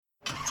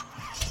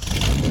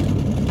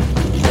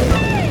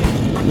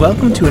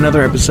Welcome to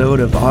another episode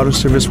of Auto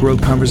Service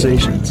World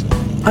Conversations.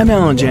 I'm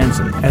Alan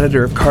Jansen,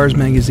 editor of Cars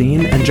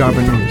Magazine and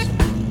Jobber News.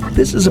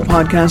 This is a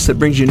podcast that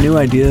brings you new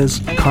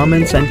ideas,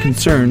 comments, and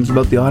concerns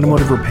about the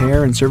automotive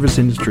repair and service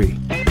industry,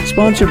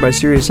 sponsored by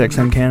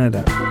SiriusXM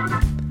Canada.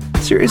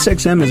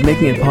 SiriusXM is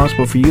making it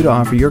possible for you to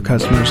offer your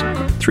customers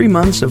 3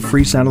 months of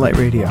free satellite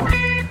radio.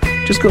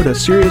 Just go to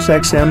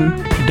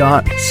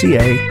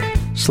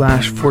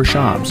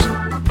SiriusXM.ca/4shops.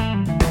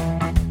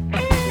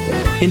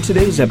 In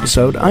today's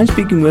episode, I'm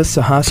speaking with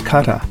Sahas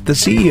Katta, the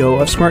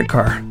CEO of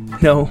SmartCar.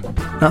 No,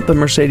 not the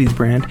Mercedes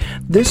brand.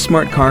 This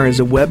SmartCar is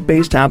a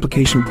web-based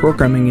application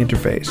programming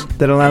interface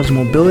that allows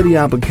mobility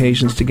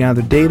applications to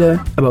gather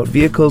data about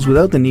vehicles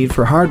without the need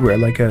for hardware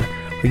like a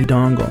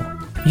dongle.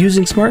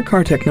 Using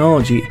SmartCar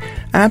technology,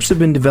 apps have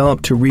been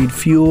developed to read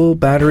fuel,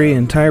 battery,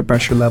 and tire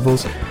pressure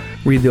levels,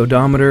 read the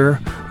odometer,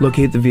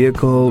 locate the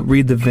vehicle,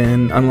 read the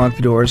VIN, unlock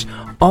the doors,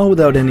 all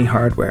without any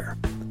hardware.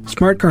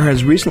 SmartCar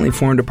has recently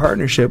formed a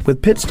partnership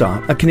with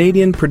PitStop, a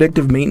Canadian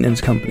predictive maintenance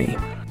company.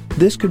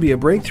 This could be a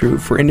breakthrough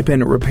for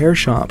independent repair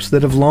shops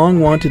that have long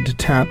wanted to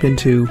tap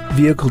into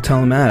vehicle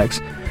telematics,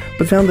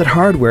 but found that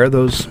hardware,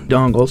 those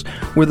dongles,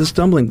 were the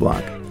stumbling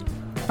block.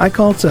 I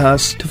called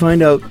Sahas to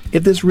find out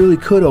if this really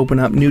could open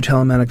up new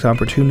telematics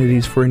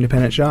opportunities for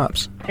independent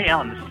shops. Hey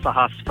Alan, this is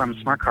Sahas from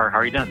SmartCar. How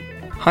are you doing?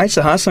 Hi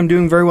Sahas, I'm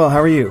doing very well. How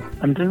are you?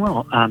 I'm doing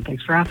well.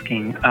 Thanks for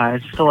asking.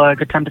 Is it still a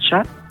good time to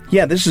chat?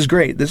 Yeah, this is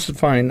great. This is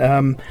fine.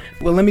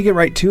 Well, let me get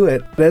right to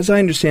it. As I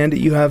understand it,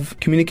 you have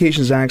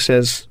communications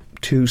access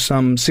to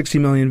some 60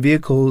 million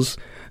vehicles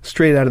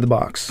straight out of the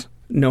box.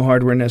 No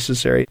hardware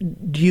necessary.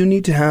 Do you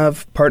need to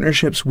have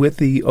partnerships with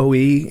the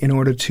OE in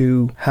order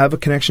to have a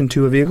connection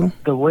to a vehicle?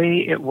 The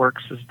way it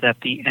works is that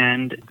the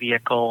end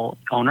vehicle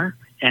owner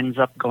ends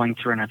up going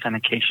through an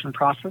authentication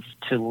process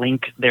to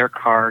link their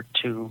car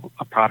to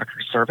a product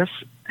or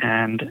service.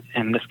 And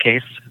in this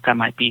case, that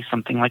might be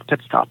something like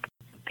PitStop.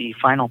 The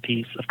final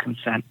piece of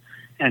consent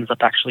ends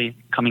up actually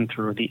coming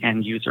through the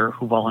end user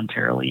who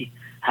voluntarily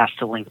has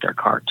to link their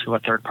car to a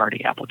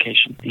third-party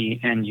application. The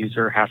end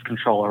user has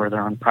control over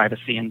their own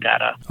privacy and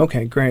data.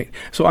 Okay, great.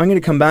 So I'm going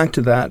to come back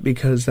to that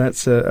because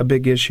that's a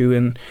big issue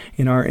in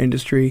our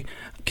industry.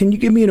 Can you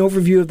give me an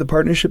overview of the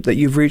partnership that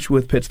you've reached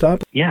with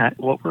PitStop? Yeah,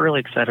 what we're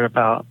really excited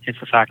about is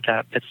the fact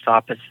that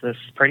PitStop is this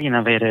pretty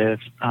innovative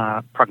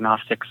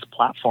prognostics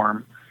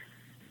platform.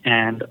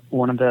 And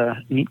one of the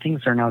neat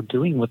things they're now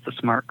doing with the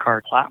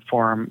SmartCar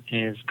platform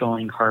is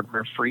going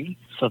hardware free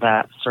so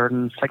that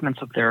certain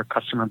segments of their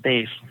customer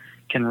base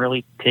can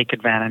really take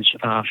advantage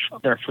of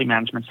their fleet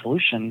management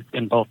solution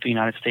in both the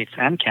United States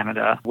and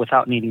Canada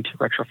without needing to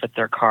retrofit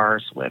their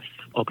cars with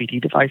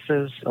OBD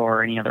devices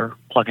or any other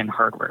plug-in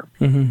hardware.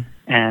 Mm-hmm.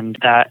 And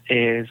that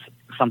is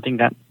something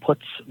that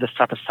puts this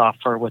type of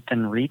software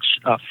within reach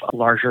of a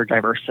larger,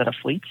 diverse set of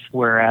fleets,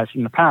 whereas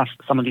in the past,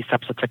 some of these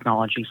types of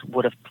technologies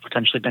would have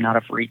potentially been out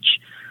of reach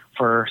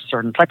for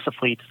certain types of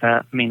fleets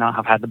that may not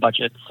have had the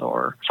budgets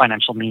or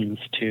financial means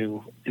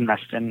to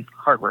invest in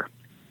hardware.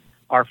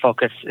 Our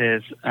focus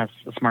is, as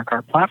the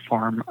SmartCar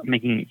platform,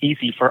 making it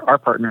easy for our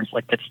partners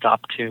like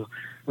PitStop to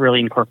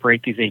really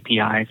incorporate these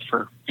APIs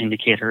for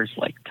indicators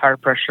like tire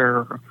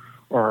pressure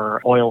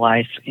or oil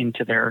life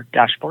into their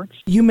dashboards.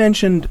 You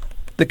mentioned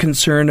the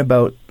concern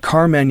about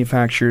car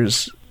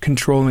manufacturers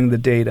controlling the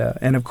data.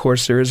 And of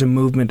course, there is a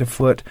movement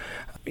afoot.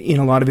 In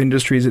a lot of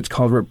industries, it's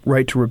called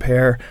right to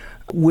repair,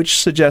 which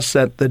suggests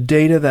that the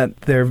data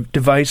that their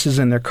devices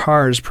and their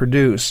cars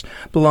produce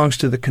belongs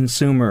to the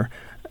consumer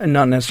and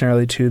not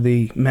necessarily to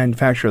the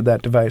manufacturer of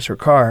that device or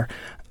car.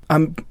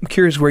 I'm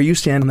curious where you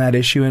stand on that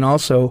issue. And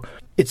also,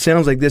 it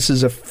sounds like this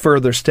is a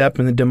further step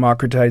in the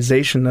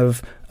democratization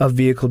of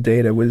vehicle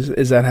data.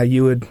 Is that how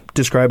you would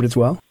describe it as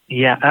well?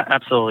 Yeah,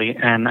 absolutely.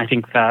 And I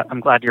think that I'm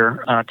glad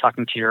you're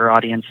talking to your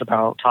audience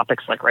about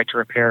topics like right to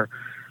repair.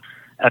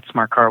 At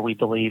SmartCar, we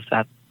believe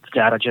that the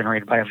data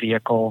generated by a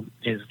vehicle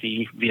is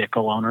the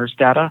vehicle owner's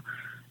data.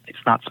 It's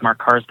not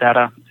SmartCar's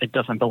data. It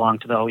doesn't belong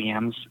to the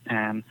OEMs.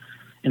 And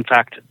in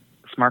fact,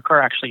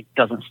 SmartCar actually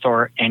doesn't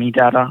store any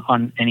data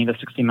on any of the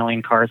 60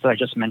 million cars that I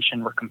just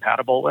mentioned we're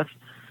compatible with,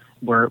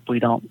 where we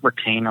don't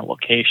retain a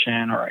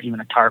location or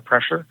even a tire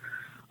pressure.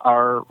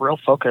 Our real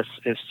focus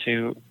is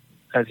to,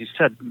 as you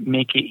said,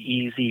 make it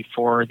easy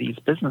for these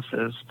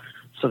businesses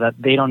so that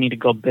they don't need to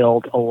go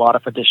build a lot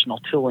of additional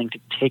tooling to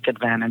take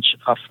advantage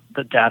of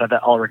the data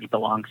that already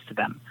belongs to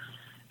them.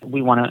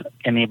 We want to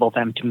enable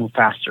them to move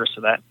faster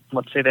so that,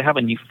 let's say they have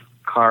a new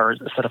car,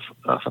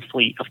 a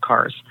fleet of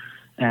cars,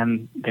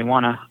 and they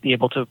want to be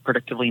able to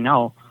predictively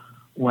know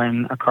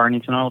when a car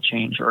needs an oil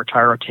change or a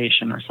tire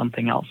rotation or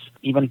something else.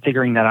 Even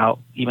figuring that out,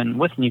 even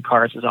with new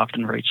cars, is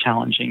often very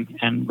challenging,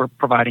 and we're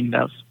providing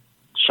those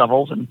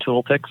shovels and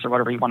tooltips, or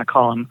whatever you want to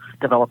call them,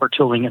 developer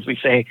tooling, as we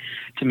say,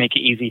 to make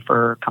it easy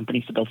for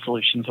companies to build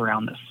solutions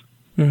around this.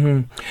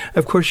 Mm-hmm.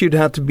 Of course, you'd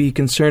have to be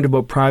concerned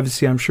about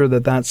privacy. I'm sure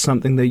that that's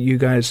something that you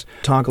guys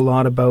talk a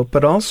lot about,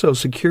 but also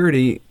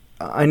security.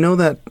 I know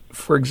that,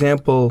 for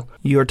example,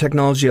 your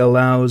technology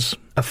allows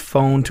a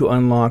phone to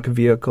unlock a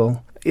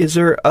vehicle. Is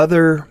there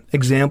other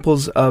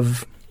examples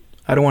of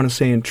I don't want to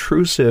say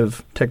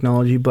intrusive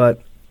technology,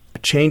 but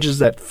changes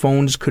that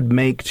phones could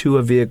make to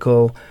a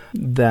vehicle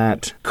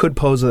that could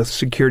pose a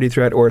security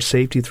threat or a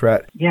safety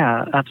threat?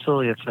 Yeah,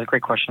 absolutely. It's a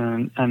great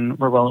question. And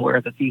we're well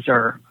aware that these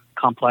are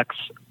complex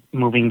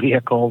moving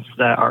vehicles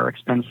that are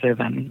expensive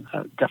and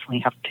definitely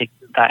have to take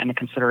that into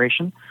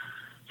consideration.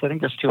 So I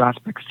think there's two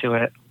aspects to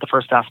it. The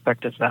first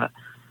aspect is that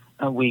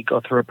we go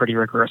through a pretty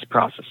rigorous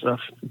process of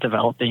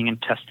developing and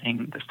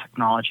testing this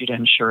technology to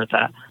ensure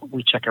that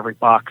we check every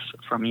box,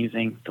 from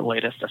using the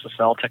latest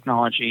SSL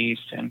technologies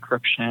to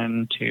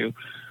encryption to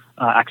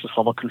access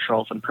level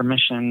controls and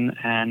permission,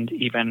 and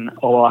even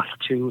OAuth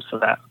 2, so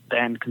that the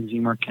end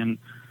consumer can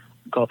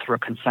go through a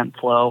consent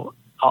flow,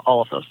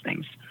 all of those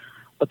things.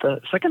 But the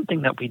second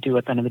thing that we do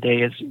at the end of the day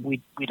is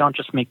we don't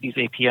just make these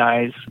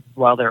APIs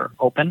while they're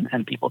open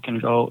and people can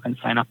go and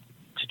sign up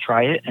to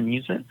try it and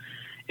use it.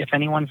 If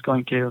anyone's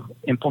going to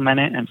implement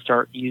it and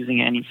start using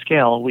it at any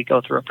scale, we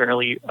go through a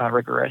fairly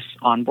rigorous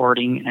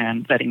onboarding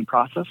and vetting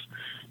process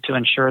to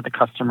ensure the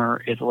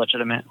customer is a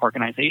legitimate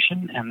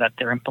organization and that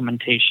their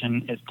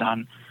implementation is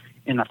done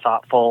in a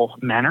thoughtful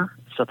manner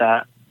so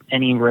that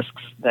any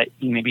risks that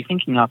you may be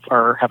thinking of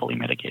are heavily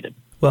mitigated.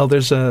 Well,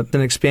 there's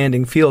an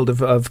expanding field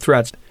of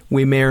threats.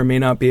 We may or may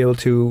not be able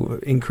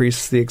to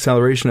increase the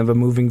acceleration of a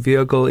moving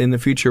vehicle in the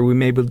future. We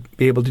may be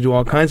able to do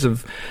all kinds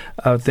of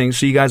things.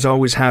 So you guys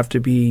always have to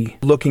be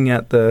looking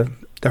at the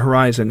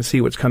horizon to see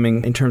what's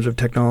coming in terms of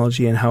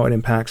technology and how it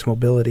impacts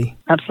mobility.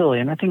 Absolutely.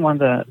 And I think one of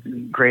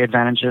the great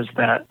advantages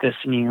that this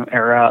new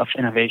era of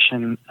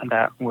innovation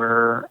that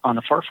we're on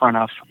the forefront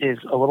of is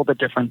a little bit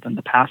different than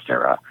the past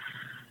era.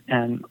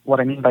 And what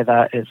I mean by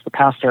that is the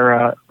past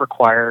era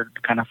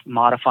required kind of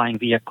modifying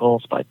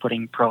vehicles by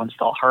putting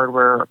pro-install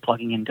hardware or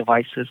plugging in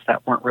devices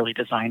that weren't really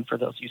designed for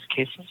those use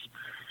cases.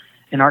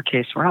 In our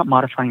case, we're not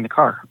modifying the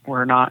car.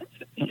 We're not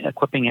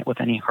equipping it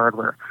with any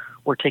hardware.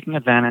 We're taking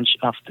advantage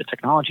of the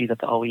technology that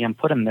the OEM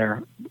put in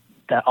there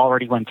that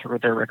already went through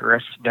their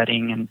rigorous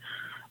vetting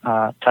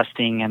and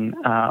testing and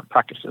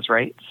practices,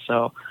 right?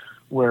 So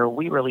where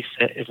we really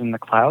sit is in the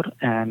cloud,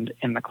 and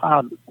in the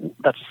cloud,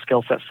 that's a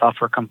skill set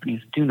software companies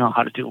do know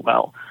how to do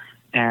well.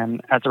 And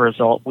as a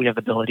result, we have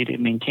the ability to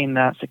maintain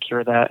that,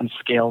 secure that, and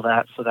scale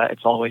that so that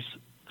it's always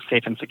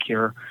safe and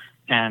secure,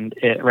 and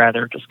it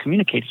rather just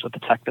communicates with the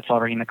tech that's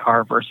already in the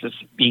car versus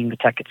being the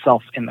tech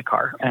itself in the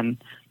car.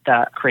 And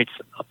that creates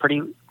a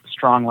pretty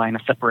strong line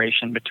of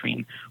separation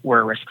between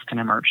where risks can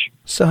emerge.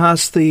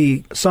 Sahas,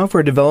 the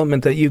software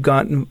development that you've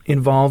gotten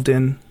involved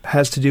in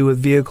has to do with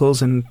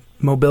vehicles and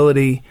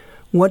mobility.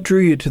 What drew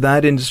you to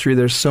that industry?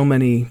 There's so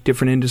many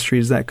different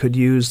industries that could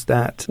use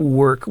that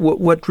work.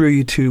 What drew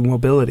you to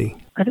mobility?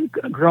 I think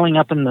I grew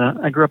up in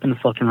the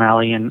Silicon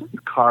Valley, and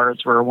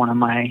cars were one of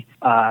my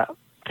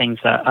things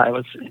that I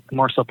was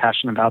more so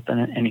passionate about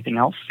than anything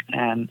else.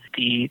 And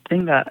the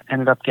thing that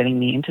ended up getting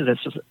me into this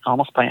was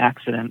almost by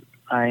accident.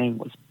 I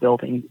was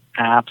building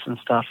apps and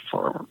stuff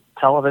for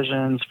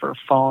televisions, for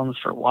phones,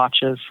 for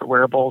watches, for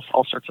wearables,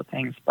 all sorts of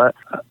things. But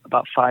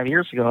about 5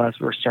 years ago, as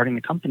we were starting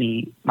the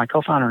company, my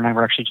co-founder and I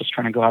were actually just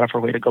trying to go out of our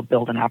way to go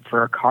build an app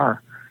for a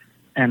car.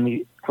 And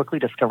we quickly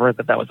discovered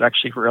that was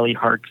actually really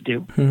hard to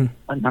do.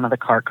 None of the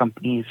car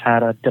companies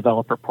had a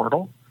developer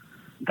portal.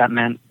 That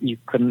meant you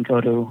couldn't go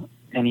to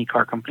any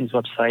car company's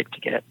website to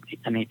get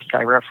an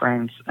API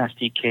reference,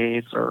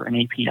 SDKs, or an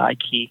API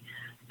key.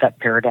 That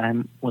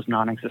paradigm was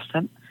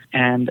non-existent.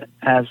 And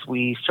as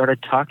we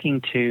started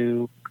talking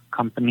to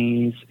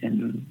companies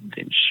in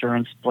the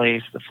insurance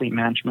space, the fleet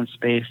management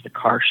space, the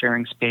car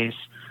sharing space,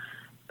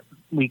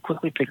 we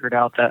quickly figured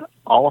out that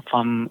all of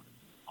them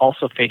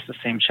also faced the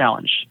same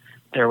challenge.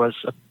 There was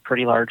a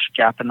pretty large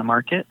gap in the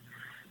market.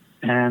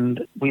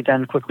 And we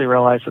then quickly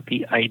realized that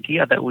the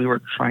idea that we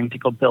were trying to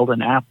go build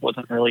an app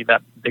wasn't really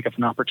that big of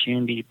an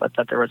opportunity, but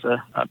that there was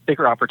a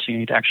bigger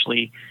opportunity to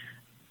actually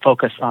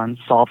focus on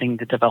solving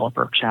the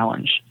developer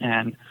challenge.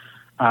 And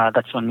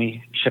that's when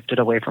we shifted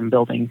away from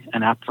building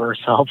an app for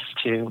ourselves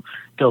to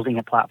building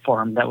a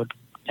platform that would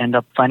end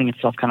up finding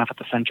itself kind of at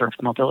the center of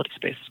the mobility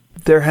space.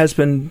 There has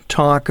been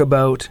talk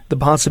about the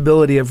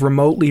possibility of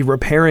remotely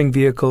repairing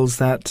vehicles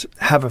that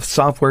have a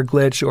software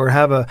glitch or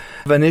have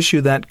an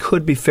issue that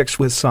could be fixed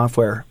with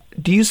software.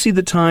 Do you see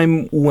the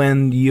time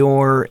when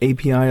your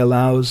API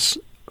allows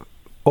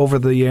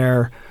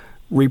over-the-air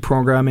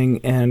reprogramming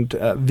and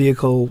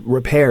vehicle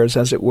repairs,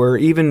 as it were,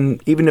 even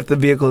if the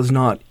vehicle is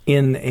not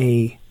in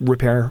a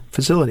repair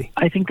facility?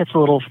 I think that's a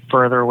little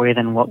further away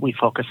than what we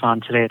focus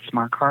on today at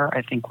Smart Car.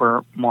 I think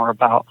we're more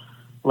about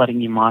letting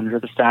you monitor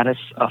the status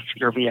of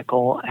your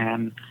vehicle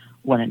and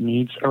when it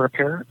needs a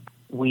repair.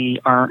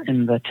 We aren't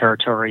in the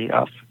territory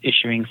of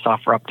issuing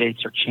software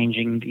updates or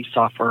changing the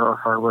software or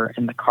hardware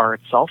in the car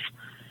itself.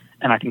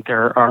 And I think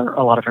there are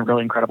a lot of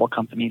really incredible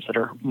companies that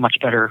are much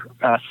better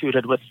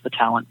suited with the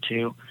talent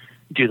to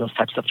do those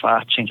types of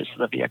changes to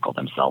the vehicle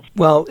themselves.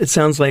 Well, it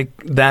sounds like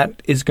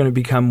that is going to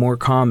become more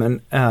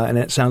common, and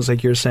it sounds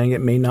like you're saying it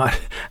may not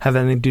have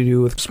anything to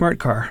do with Smart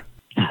Car.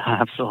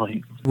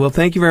 Absolutely. Well,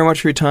 thank you very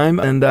much for your time,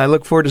 and I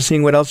look forward to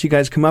seeing what else you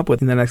guys come up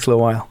with in the next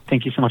little while.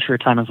 Thank you so much for your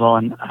time as well,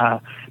 and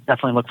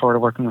definitely look forward to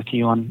working with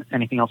you on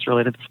anything else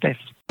related to space.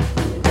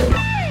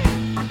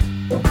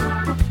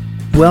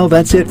 Well,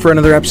 that's it for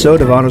another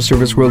episode of Auto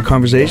Service World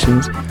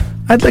Conversations.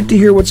 I'd like to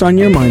hear what's on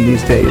your mind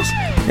these days,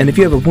 and if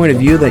you have a point of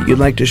view that you'd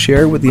like to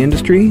share with the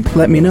industry,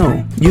 let me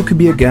know. You could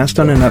be a guest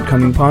on an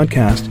upcoming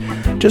podcast.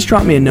 Just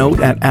drop me a note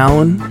at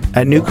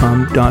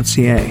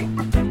alan@newcom.ca.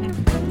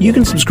 You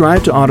can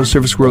subscribe to Auto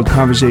Service World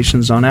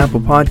Conversations on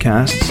Apple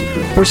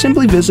Podcasts, or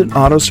simply visit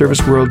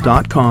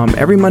autoserviceworld.com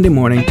every Monday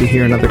morning to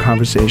hear another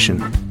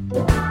conversation.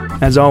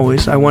 As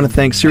always, I want to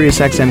thank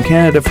SiriusXM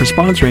Canada for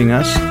sponsoring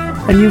us,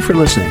 and you for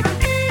listening.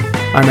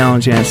 I'm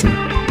Alan Jansen.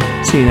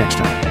 See you next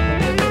time.